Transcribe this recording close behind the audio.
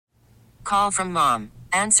Call from mom.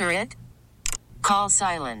 Answer it. Call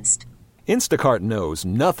silenced. Instacart knows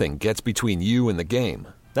nothing gets between you and the game.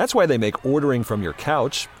 That's why they make ordering from your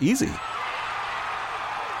couch easy.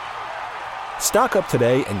 Stock up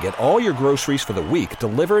today and get all your groceries for the week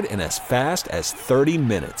delivered in as fast as 30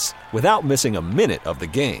 minutes without missing a minute of the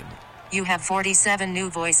game. You have 47 new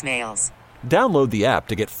voicemails. Download the app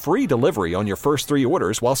to get free delivery on your first 3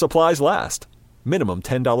 orders while supplies last. Minimum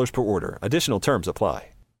 $10 per order. Additional terms apply.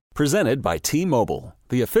 Presented by T-Mobile,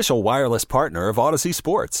 the official wireless partner of Odyssey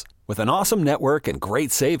Sports. With an awesome network and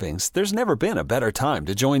great savings, there's never been a better time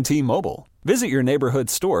to join T-Mobile. Visit your neighborhood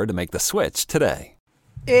store to make the switch today.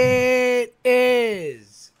 It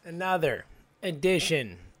is another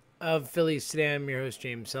edition of Phillies Today. I'm your host,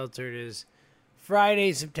 James Seltzer. It is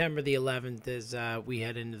Friday, September the 11th, as we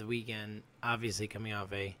head into the weekend, obviously coming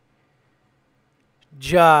off a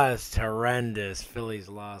just horrendous Phillies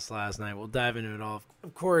loss last night. We'll dive into it all.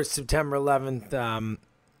 Of course, September 11th,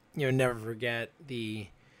 never forget the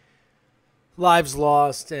lives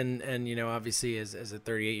lost, and obviously as a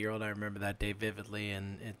 38-year-old, I remember that day vividly,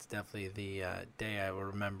 and it's definitely the day I will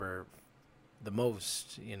remember the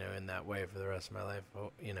most, in that way for the rest of my life.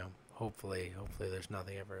 Hopefully there's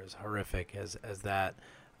nothing ever as horrific as that.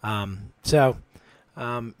 Obviously,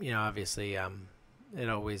 it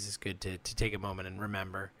always is good to take a moment and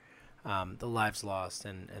remember the lives lost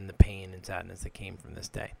and the pain and sadness that came from this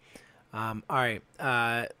day. All right,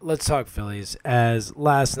 let's talk Phillies, as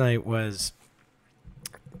last night was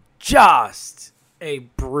just a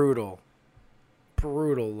brutal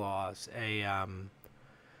loss.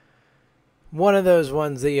 One of those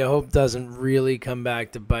ones that you hope doesn't really come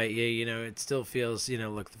back to bite you. It still feels,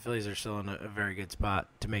 look, the Phillies are still in a very good spot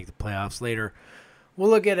to make the playoffs later. We'll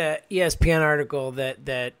look at an ESPN article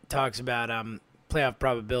that talks about playoff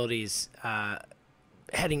probabilities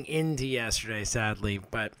heading into yesterday, sadly,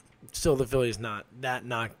 but still the Phillies not that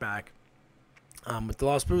knocked back with the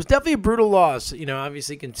loss. But it was definitely a brutal loss,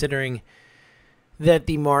 obviously considering that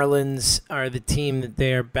the Marlins are the team that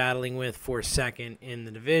they are battling with for second in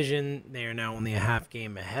the division. They are now only a half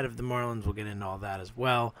game ahead of the Marlins. We'll get into all that as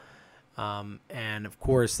well. And, of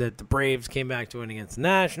course, that the Braves came back to win against the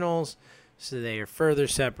Nationals, so they are further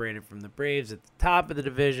separated from the Braves at the top of the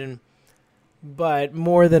division. But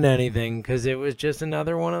more than anything, because it was just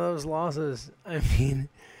another one of those losses. And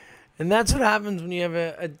that's what happens when you have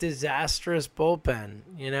a disastrous bullpen,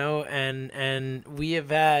 and we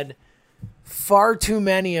have had far too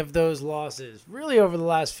many of those losses, really over the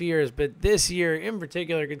last few years, but this year in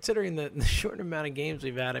particular, considering the short amount of games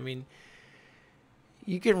we've had.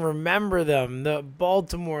 You can remember them. The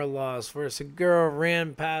Baltimore loss where Segura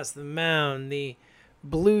ran past the mound, the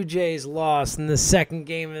Blue Jays lost in the second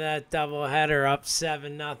game of that doubleheader, up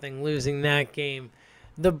 7-0, losing that game.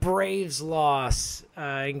 The Braves loss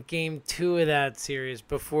in Game 2 of that series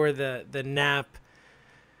before the Knapp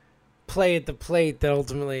play at the plate that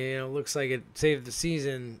ultimately looks like it saved the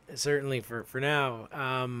season, certainly for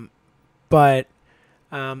now. But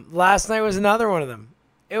last night was another one of them.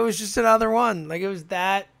 It was just another one. Like, it was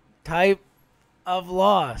that type of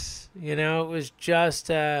loss. It was just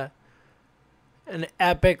an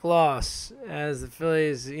epic loss as the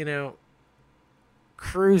Phillies,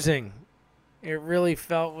 cruising. It really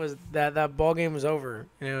felt was that ball game was over,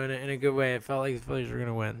 in a good way. It felt like the Phillies were going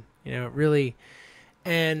to win. It really.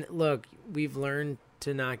 And look, we've learned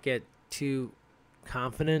to not get too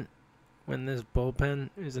confident when this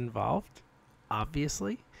bullpen is involved,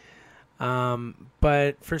 obviously.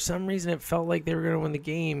 But for some reason, it felt like they were going to win the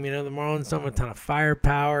game. The Marlins don't have a ton of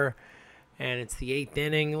firepower, and it's the 8th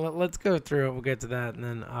inning. Let's go through it. We'll get to that, and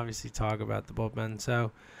then obviously talk about the bullpen.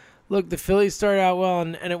 So, look, the Phillies started out well,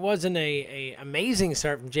 and it wasn't a amazing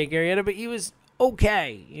start from Jake Arrieta, but he was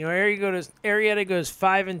okay. Arrieta goes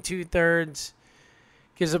 5 2/3,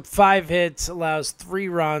 gives up 5 hits, allows 3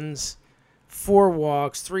 runs, 4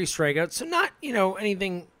 walks, 3 strikeouts. So not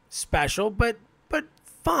anything special, but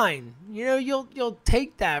fine. You'll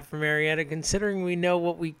take that from Arrieta, considering we know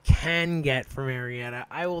what we can get from Arrieta.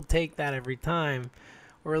 I will take that every time,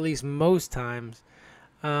 or at least most times.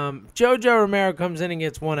 Jojo Romero comes in and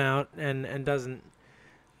gets 1 out and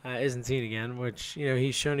isn't seen again, which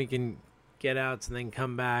he's shown he can get outs and then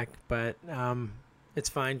come back, but it's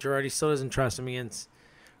fine. Girardi still doesn't trust him against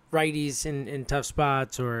righties in tough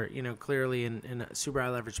spots, or clearly in super high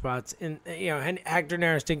leverage spots. And Hector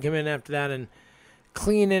Neris did come in after that and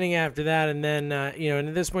clean inning after that, and then and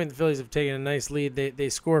at this point the Phillies have taken a nice lead. They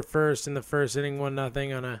score first in the first inning,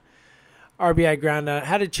 1-0 on a RBI ground out.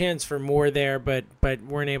 Had a chance for more there, but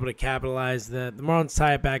weren't able to capitalize. The Marlins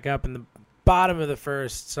tie it back up in the bottom of the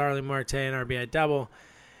first. Starling Marte an RBI double,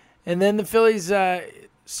 and then the Phillies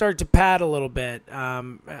start to pad a little bit,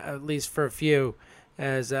 at least for a few,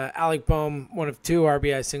 as Alec Bohm, one of 2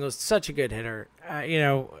 RBI singles, such a good hitter.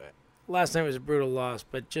 Last night was a brutal loss,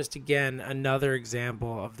 but just again, another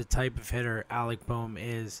example of the type of hitter Alec Bohm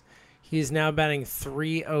is. He is now batting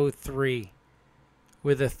 .303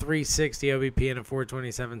 with a .360 OBP and a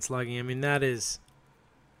 .427 slugging. I mean, that is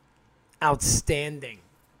outstanding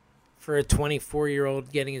for a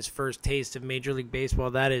 24-year-old getting his first taste of Major League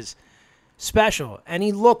Baseball. That is special, and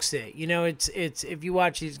he looks it. It's if you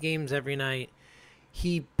watch these games every night,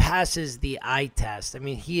 he passes the eye test. I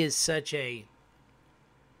mean, he is such a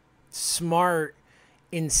smart,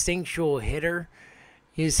 instinctual hitter.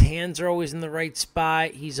 His hands are always in the right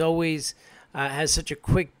spot. He's always has such a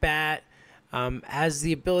quick bat. Has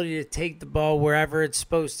the ability to take the ball wherever it's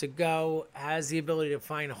supposed to go. Has the ability to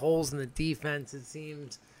find holes in the defense, it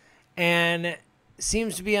seems. And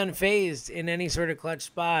seems to be unfazed in any sort of clutch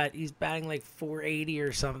spot. He's batting like .480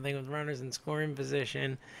 or something with runners in scoring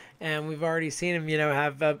position. And we've already seen him,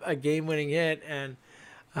 have a game-winning hit. And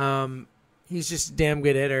he's just a damn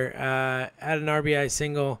good hitter. Had an RBI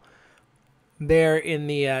single there in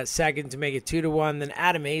the second to make it 2-1. Then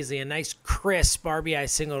Adam Hazley, a nice crisp RBI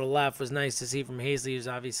single to left, was nice to see from Hazley, who's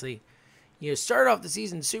obviously, started off the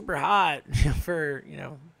season super hot for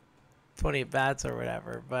 20 at-bats or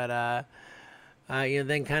whatever, but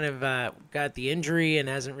then kind of got the injury and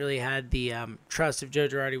hasn't really had the trust of Joe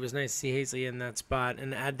Girardi. It was nice to see Hazley in that spot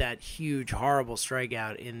and had that huge, horrible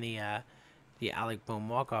strikeout in the Alec Bohm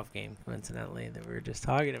walk-off game, coincidentally, that we were just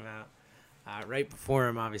talking about. Right before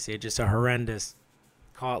him, obviously, just a horrendous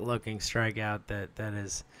caught-looking strikeout that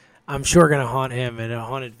is, I'm sure, going to haunt him, and it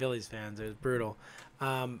haunted Phillies fans. It was brutal.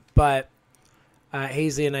 But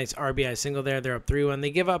Hazley, a nice RBI single there. They're up 3-1.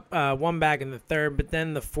 They give up one back in the third, but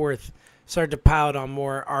then the fourth started to pile it on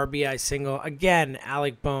more RBI single. Again,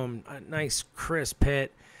 Alec Bohm, a nice crisp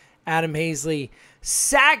hit. Adam Hazley,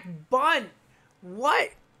 sack bunt. What?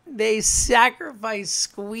 They sacrifice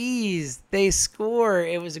squeeze. They score.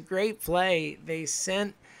 It was a great play. They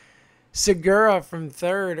sent Segura from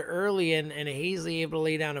third early, and Hazley able to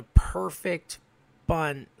lay down a perfect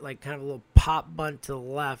bunt, like kind of a little pop bunt to the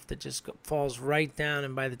left that just falls right down.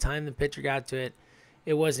 And by the time the pitcher got to it,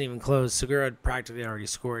 it wasn't even close. Segura had practically already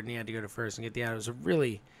scored, and he had to go to first and get the out. It was a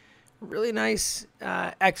really, really nice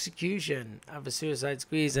execution of a suicide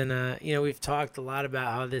squeeze. And, we've talked a lot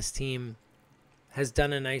about how this team has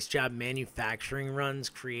done a nice job manufacturing runs,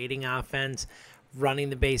 creating offense, running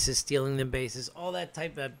the bases, stealing the bases, all that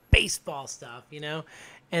type of baseball stuff,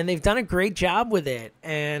 And they've done a great job with it.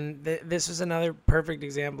 And this was another perfect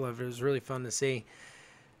example of it. It was really fun to see.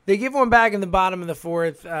 They give one back in the bottom of the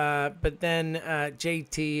fourth, but then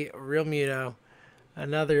JT Realmuto,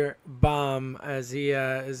 another bomb, as he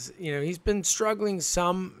is, he's been struggling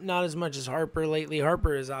some, not as much as Harper lately.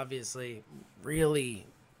 Harper has obviously really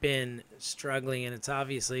been struggling, and it's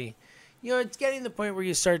obviously, it's getting to the point where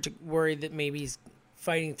you start to worry that maybe he's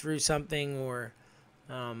fighting through something or,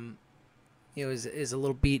 is a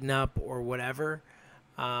little beaten up or whatever.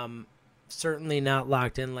 Certainly not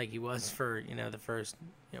locked in like he was for, the first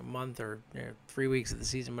month or 3 weeks of the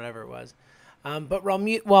season, whatever it was. But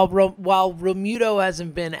while Realmuto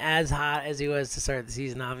hasn't been as hot as he was to start the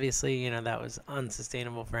season, obviously, that was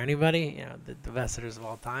unsustainable for anybody, the best hitters of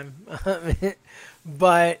all time.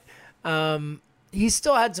 But he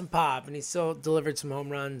still had some pop, and he still delivered some home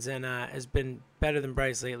runs and has been better than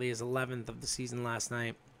Bryce lately. His 11th of the season last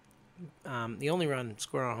night. The only run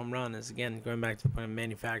scored on a home run is, again, going back to the point of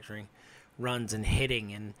manufacturing runs and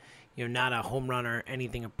hitting and, not a home run or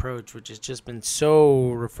anything approach, which has just been so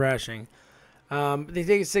refreshing. They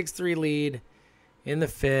take a 6-3 lead in the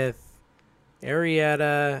fifth.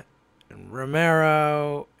 Arrieta and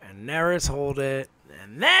Romero and Neris hold it.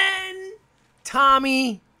 And then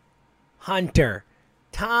Tommy Hunter.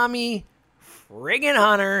 Tommy friggin'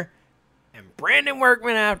 Hunter and Brandon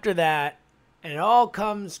Workman after that. And it all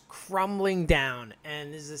comes crumbling down.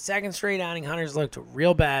 And this is the second straight outing Hunter's looked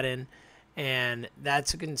real bad in. And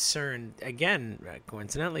that's a concern. Again,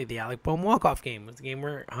 coincidentally, the Alec Bohm walk-off game was the game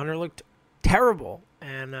where Hunter looked terrible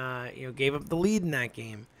and gave up the lead in that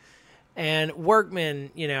game. And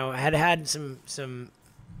Workman, had some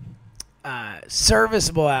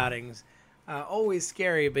serviceable outings. Always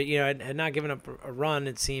scary, but had not given up a run,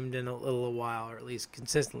 it seemed, in a little while, or at least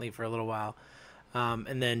consistently for a little while.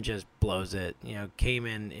 And then just blows it. Came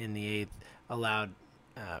in the eighth, allowed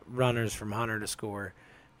runners from Hunter to score.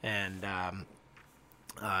 And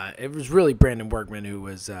it was really Brandon Workman who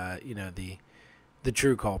was, the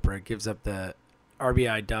true culprit. Gives up the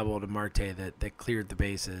RBI double to Marte that cleared the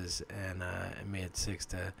bases and made it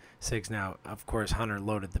 6-6. Now, of course, Hunter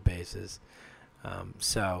loaded the bases.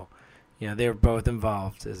 So, they were both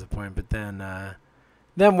involved is the point. But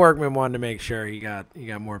then Workman wanted to make sure he got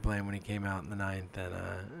more blame when he came out in the ninth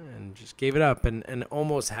and just gave it up and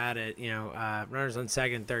almost had it. Runners on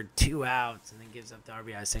second, third, 2 outs, and then gives up the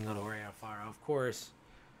RBI single to Jorge Alfaro. Of course,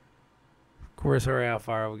 Jorge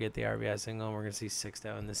Alfaro will get the RBI single, and we're going to see 6th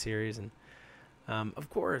out in the series. And of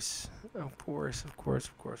course. It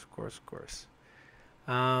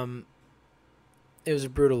was a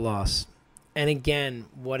brutal loss. And again,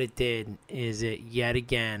 what it did is it yet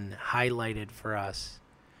again highlighted for us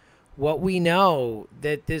what we know,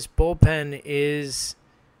 that this bullpen is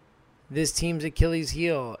this team's Achilles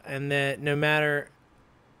heel, and that no matter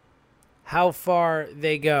how far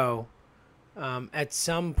they go, at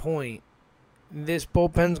some point, this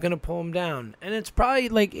bullpen's going to pull them down. And it's probably,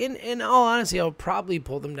 like, in all honesty, I'll probably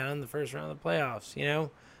pull them down in the first round of the playoffs,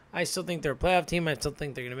 I still think they're a playoff team. I still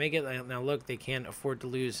think they're going to make it. Now, look, they can't afford to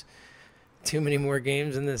lose too many more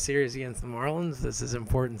games in this series against the Marlins. This is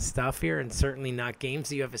important stuff here, and certainly not games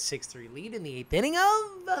that you have a 6-3 lead in the 8th inning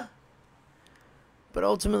of. But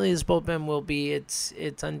ultimately, this bullpen will be its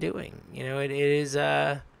undoing. It is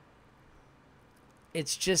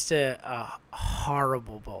it's just a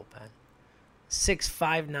horrible bullpen.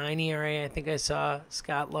 6.59 ERA. I think I saw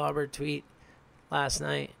Scott Lauber tweet last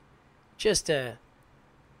night. Just a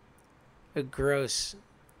gross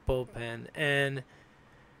bullpen. And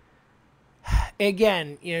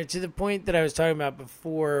again, to the point that I was talking about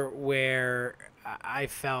before, where I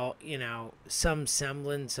felt, some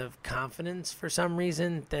semblance of confidence for some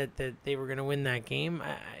reason that they were going to win that game,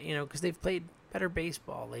 because they've played better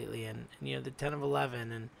baseball lately, and the 10 of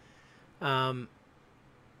 11, and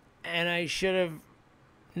I should have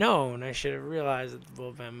known, I should have realized that the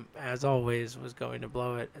bullpen, as always, was going to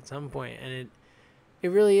blow it at some point, and it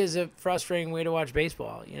really is a frustrating way to watch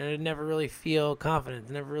baseball. To never really feel confident,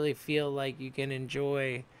 to never really feel like you can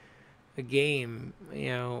enjoy a game,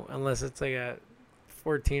 unless it's like a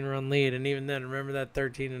 14-run lead. And even then, remember that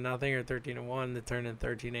 13-0 or 13-1 that turned in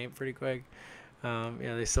 13-8 pretty quick.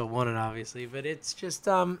 They still won it, obviously, but it's just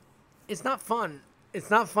it's not fun. It's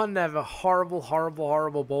not fun to have a horrible, horrible,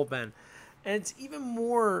 horrible bullpen, and it's even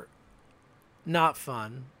more not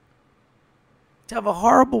fun to have a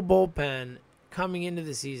horrible bullpen coming into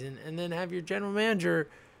the season, and then have your general manager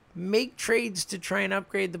make trades to try and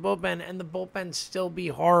upgrade the bullpen, and the bullpen still be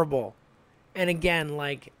horrible. And again,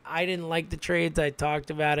 I didn't like the trades. I talked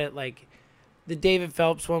about it. The David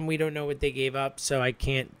Phelps one, we don't know what they gave up, so I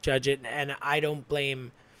can't judge it. And I don't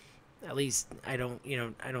blame, at least I don't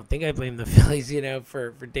think I blame the Phillies,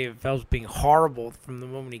 for David Phelps being horrible from the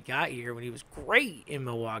moment he got here when he was great in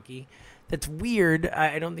Milwaukee. That's weird.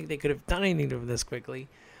 I don't think they could have done anything to him this quickly.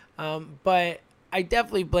 But I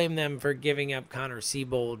definitely blame them for giving up Connor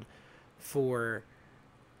Siebold for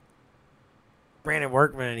Brandon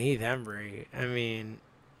Workman and Heath Hembree. I mean,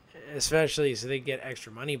 especially so they get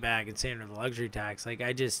extra money back and stay under the luxury tax. I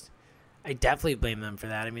definitely blame them for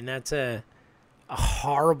that. I mean, that's a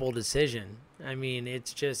horrible decision. I mean,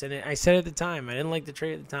 it's just, and I said at the time, I didn't like the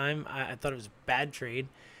trade at the time. I thought it was a bad trade.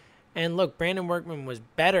 And look, Brandon Workman was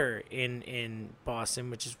better in Boston,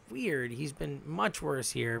 which is weird. He's been much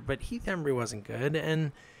worse here, but Heath Hembree wasn't good.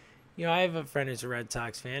 And, I have a friend who's a Red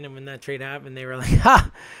Sox fan, and when that trade happened, they were like,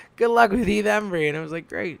 good luck with Heath Hembree. And I was like,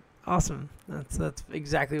 great, awesome. That's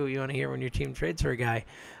exactly what you want to hear when your team trades for a guy.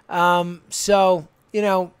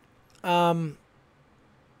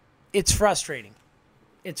 It's frustrating.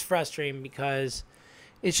 It's frustrating because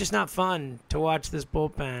it's just not fun to watch this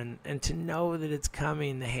bullpen and to know that it's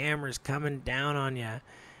coming. The hammer's coming down on you.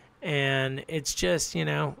 And it's just,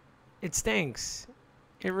 it stinks.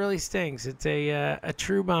 It really stinks. It's a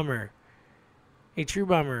true bummer. A true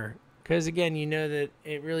bummer. Because, again, that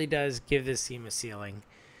it really does give this team a ceiling.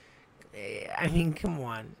 I mean, come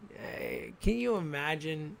on. Can you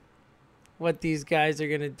imagine what these guys are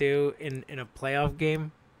going to do in a playoff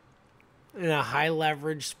game? In a high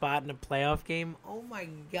leverage spot in a playoff game? Oh my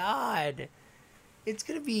God. It's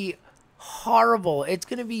going to be horrible. It's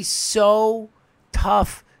going to be so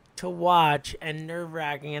tough to watch and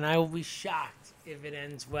nerve-wracking, and I will be shocked if it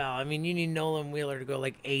ends well. I mean, you need Nolan Wheeler to go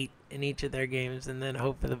 8 in each of their games and then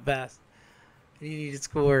hope for the best. You need to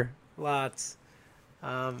score lots.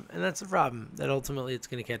 And that's the problem, that ultimately it's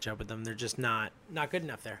going to catch up with them. They're just not good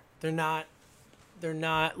enough there. They're not.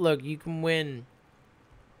 Look, you can win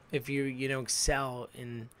if you excel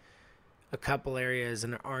in a couple areas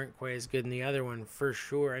and aren't quite as good in the other one, for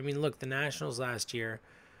sure. I mean, look, the Nationals last year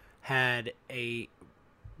had a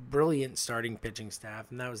brilliant starting pitching staff,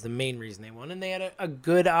 and that was the main reason they won. And they had a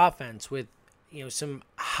good offense with some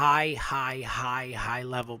high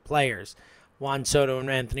level players. Juan Soto and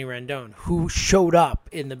Anthony Rendon, who showed up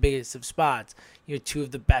in the biggest of spots. Two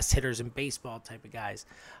of the best hitters in baseball type of guys.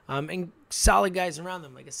 And solid guys around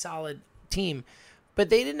them, like a solid team. But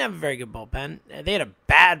they didn't have a very good bullpen. They had a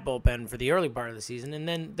bad bullpen for the early part of the season, and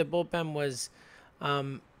then the bullpen was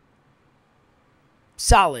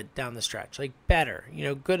solid down the stretch, like better,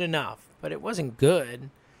 good enough, but it wasn't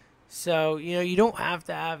good. So, you don't have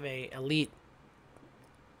to have a elite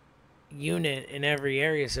unit in every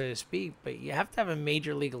area, so to speak, but you have to have a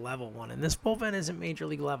major league level one, and this bullpen isn't major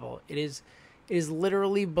league level. It is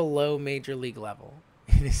literally below major league level.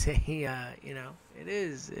 It is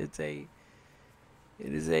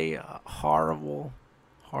a horrible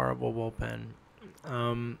bullpen.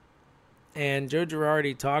 And Joe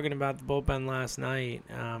Girardi talking about the bullpen last night,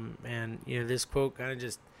 and this quote kind of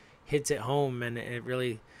just hits it home, and it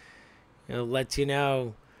really lets you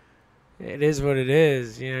know it is what it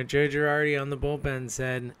is. Joe Girardi on the bullpen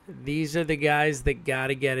said, "These are the guys that got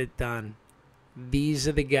to get it done. These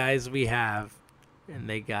are the guys we have, and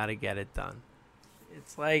they got to get it done."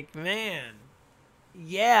 It's like, man,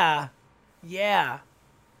 yeah,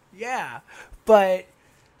 but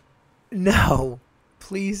no,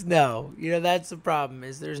 please no. That's the problem,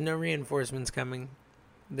 is there's no reinforcements coming.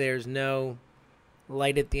 There's no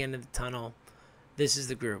light at the end of the tunnel. This is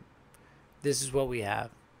the group. This is what we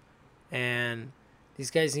have. And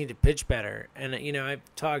these guys need to pitch better. And, I've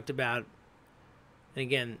talked about, and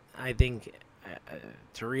again, I think,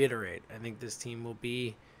 to reiterate, I think this team will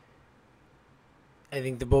be, I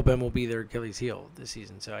think the bullpen will be their Achilles heel this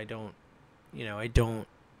season. So I don't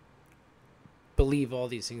believe all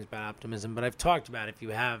these things about optimism, but I've talked about if you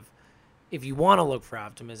want to look for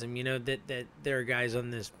optimism, that there are guys on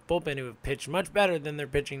this bullpen who have pitched much better than they're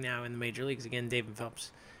pitching now in the major leagues. Again, David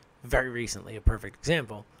Phelps, very recently, a perfect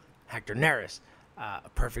example. Hector Neris, a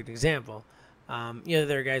perfect example.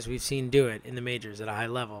 There are guys we've seen do it in the majors at a high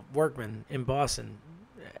level. Workman in Boston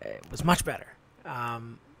was much better.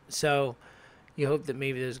 So you hope that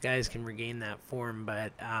maybe those guys can regain that form,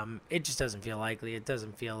 but it just doesn't feel likely. It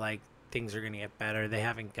doesn't feel like things are going to get better. They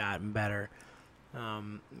haven't gotten better.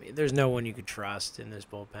 There's no one you could trust in this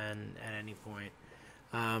bullpen at any point.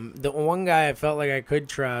 The one guy I felt like I could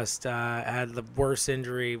trust had the worst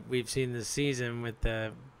injury we've seen this season with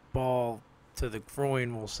the ball to the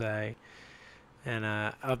groin, we'll say. And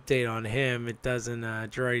update on him, it doesn't.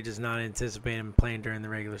 Girardi does not anticipate him playing during the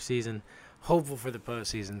regular season. Hopeful for the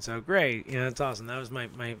postseason. So great, that's awesome. That was my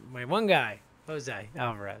one guy, Jose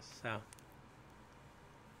Alvarez. So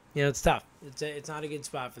it's tough. It's not a good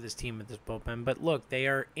spot for this team with this bullpen. But look, they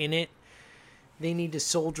are in it. They need to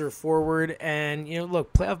soldier forward, and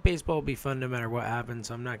look, playoff baseball will be fun no matter what happens.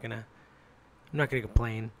 So I'm not gonna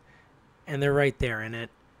complain. And they're right there in it.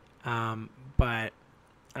 But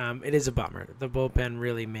it is a bummer. The bullpen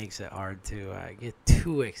really makes it hard to get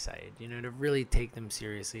too excited, to really take them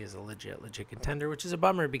seriously as a legit contender, which is a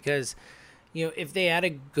bummer because, if they had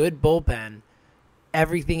a good bullpen,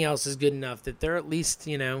 everything else is good enough that they're at least,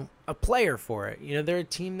 a player for it. They're a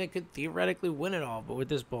team that could theoretically win it all, but with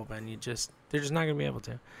this bullpen, they're just not going to be able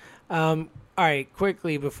to. All right,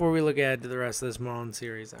 quickly, before we look ahead to the rest of this Marlins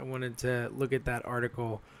series, I wanted to look at that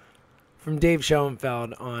article from Dave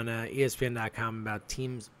Schoenfeld on ESPN.com about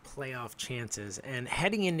teams' playoff chances. And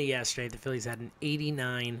heading into yesterday, the Phillies had an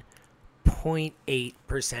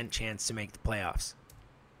 89.8% chance to make the playoffs.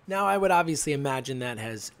 Now, I would obviously imagine that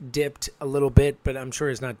has dipped a little bit, but I'm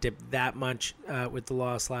sure it's not dipped that much with the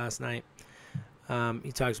loss last night.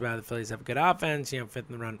 He talks about the Phillies have a good offense,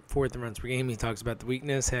 fourth in runs per game. He talks about the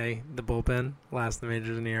weakness, the bullpen, last in the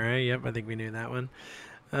majors in ERA. Yep, I think we knew that one.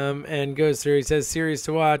 And goes through, he says, series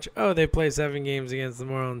to watch. Oh, they play 7 games against the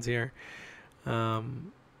Marlins here. So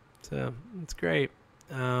it's great.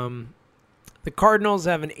 The Cardinals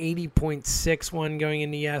have an 80.61 going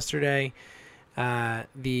into yesterday.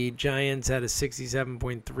 The Giants had a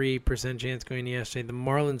 67.3% chance going into yesterday. The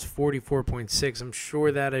Marlins 44.6. I'm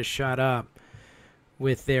sure that has shot up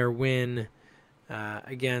with their win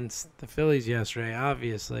against the Phillies yesterday,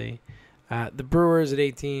 obviously. The Brewers at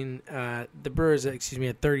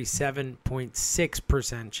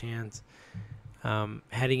 37.6% chance.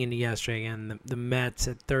 Heading into yesterday again, the Mets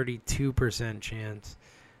at 32% chance.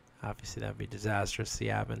 Obviously, that would be disastrous to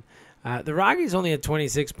happen. The Rockies only had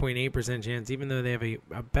 26.8% chance, even though they have a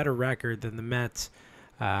better record than the Mets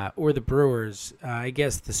or the Brewers. I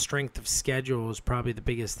guess the strength of schedule is probably the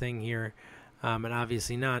biggest thing here. And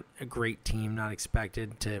obviously not a great team, not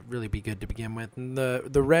expected to really be good to begin with. And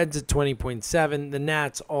the Reds at 20.7, the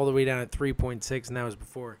Nats all the way down at 3.6, and that was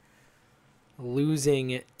before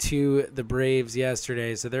losing to the Braves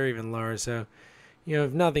yesterday, so they're even lower. So,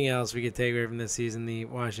 if nothing else we could take away from this season, the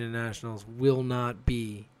Washington Nationals will not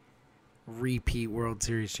be repeat World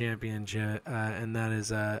Series championship, and that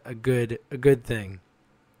is a good thing.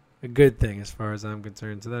 A good thing as far as I'm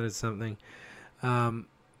concerned. So that is something.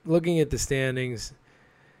 Looking at the standings,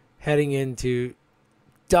 heading into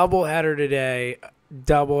doubleheader today,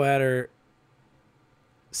 doubleheader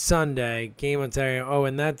Sunday, game on Saturday. Oh,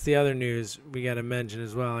 and that's the other news we got to mention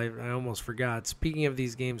as well. I almost forgot. Speaking of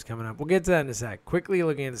these games coming up, we'll get to that in a sec. Quickly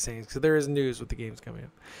looking at the standings, because there is news with the games coming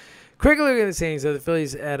up. Quickly looking at the standings, so the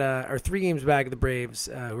Phillies are 3 games back of the Braves,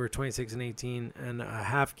 who are 26-18, and a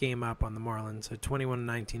half game up on the Marlins. So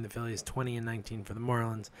 21-19 the Phillies, 20-19 for the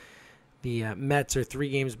Marlins. The Mets are 3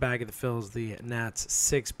 games back of the Phils, the Nats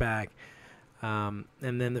 6 back. And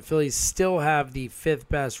then the Phillies still have the 5th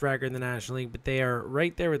best record in the National League, but they are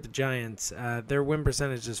right there with the Giants. Their win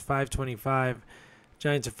percentage is .525.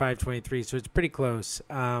 Giants are .523, so it's pretty close.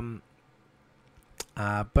 But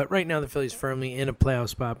right now the Phillies firmly in a playoff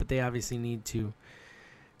spot, but they obviously need to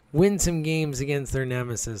win some games against their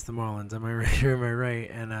nemesis, the Marlins. Am I right? Am I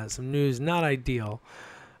right? And some news not ideal,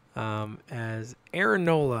 as Aaron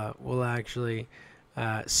Nola will actually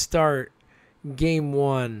start Game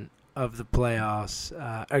 1 of the playoffs.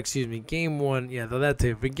 Game 1. Yeah, though that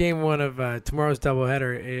too. But Game 1 of tomorrow's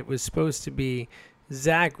doubleheader, it was supposed to be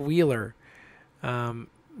Zach Wheeler.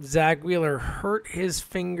 Zach Wheeler hurt his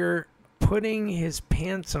finger putting his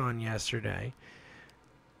pants on yesterday.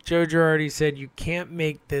 Joe Girardi said, "You can't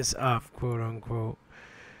make this up," quote unquote.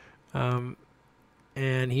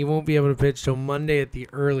 And he won't be able to pitch till Monday at the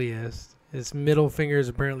earliest. His middle finger is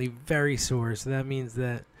apparently very sore, so that means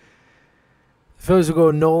that the Phillies will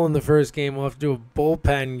go null in the first game. We'll have to do a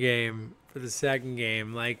bullpen game for the second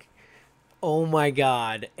game. Like, oh my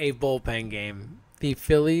God, a bullpen game. The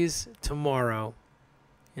Phillies tomorrow,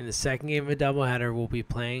 in the second game of a doubleheader, will be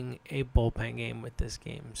playing a bullpen game with this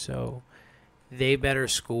game. So they better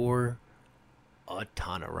score a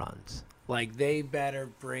ton of runs. Like, they better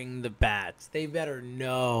bring the bats. They better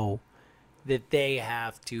know that they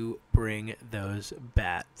have to bring those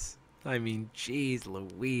bats. I mean, geez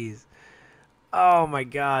Louise. Oh, my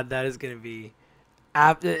God, that is going to be...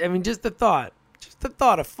 I mean, just the thought,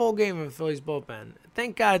 a full game of Phillies bullpen.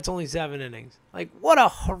 Thank God it's only 7 innings. Like, what a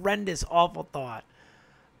horrendous, awful thought.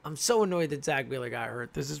 I'm so annoyed that Zach Wheeler got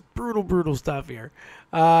hurt. This is brutal stuff here.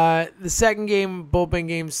 The second game, bullpen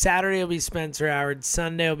game, Saturday will be Spencer Howard.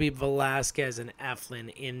 Sunday will be Velasquez and Eflin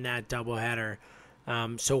in that doubleheader.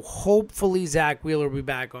 So hopefully Zach Wheeler will be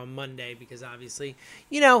back on Monday because obviously,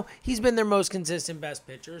 he's been their most consistent best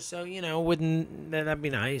pitcher. So, wouldn't that be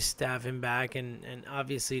nice to have him back? And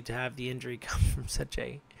obviously to have the injury come from such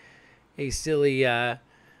a silly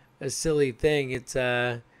thing. It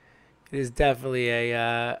is definitely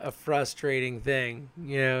a frustrating thing.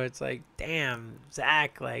 It's like, damn,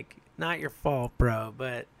 Zach, like, not your fault, bro.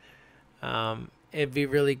 But it'd be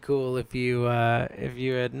really cool if you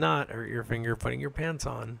had not hurt your finger putting your pants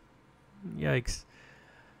on. Yikes.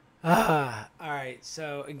 All right.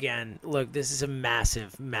 So again, look, this is a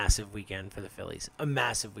massive weekend for the Phillies. A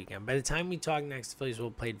massive weekend. By the time we talk next, the Phillies will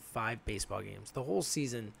have played 5 baseball games. The whole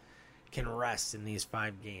season can rest in these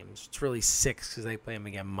 5 games. It's really 6 because they play them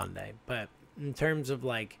again Monday. But in terms of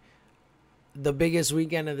like the biggest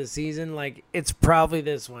weekend of the season, like, it's probably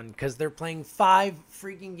this one because they're playing 5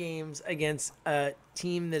 freaking games against a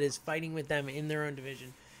team that is fighting with them in their own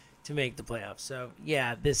division to make the playoffs. So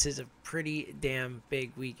yeah, this is a pretty damn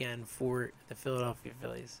big weekend for the Philadelphia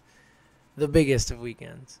Phillies, the biggest of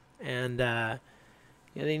weekends, and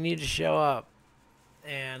they need to show up.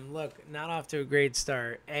 And look, not off to a great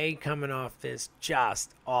start. Coming off this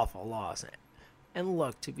just awful loss. And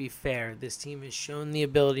look, to be fair, this team has shown the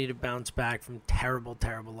ability to bounce back from terrible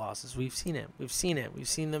losses. We've seen it. We've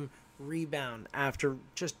seen them rebound after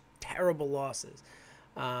just terrible losses.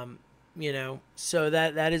 So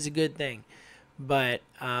that is a good thing. But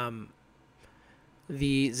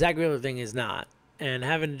the Zach Wheeler thing is not. And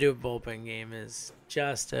having to do a bullpen game is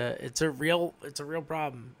just it's a real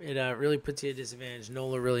problem. It really puts you at a disadvantage.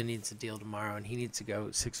 Nola really needs to deal tomorrow, and he needs to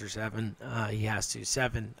go 6 or 7. He has to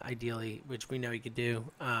 7 ideally, which we know he could do.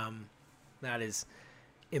 That is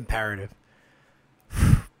imperative.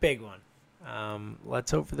 Big one.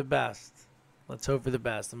 Let's hope for the best. The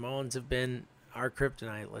Marlins have been our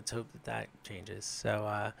kryptonite. Let's hope that changes.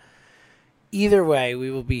 So either way,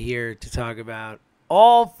 we will be here to talk about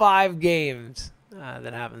all 5 games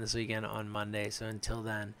that happened this weekend on Monday. So until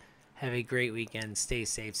then, have a great weekend. Stay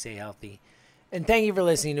safe, stay healthy. And thank you for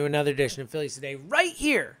listening to another edition of Phillies Today right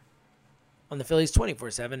here on the Phillies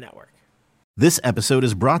 24/7 Network. This episode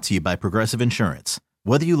is brought to you by Progressive Insurance.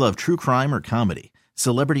 Whether you love true crime or comedy,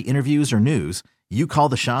 celebrity interviews or news, You call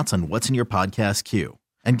the shots on what's in your podcast queue.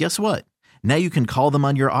 And guess what? Now you can call them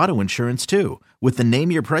on your auto insurance too with the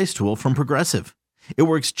Name Your Price tool from Progressive. It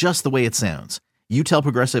works just the way it sounds. You tell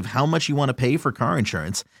Progressive how much you want to pay for car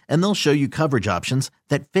insurance, and they'll show you coverage options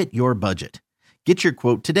that fit your budget. Get your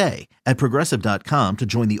quote today at Progressive.com to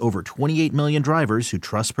join the over 28 million drivers who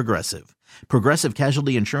trust Progressive. Progressive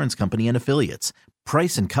Casualty Insurance Company and Affiliates.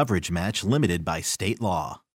 Price and coverage match limited by state law.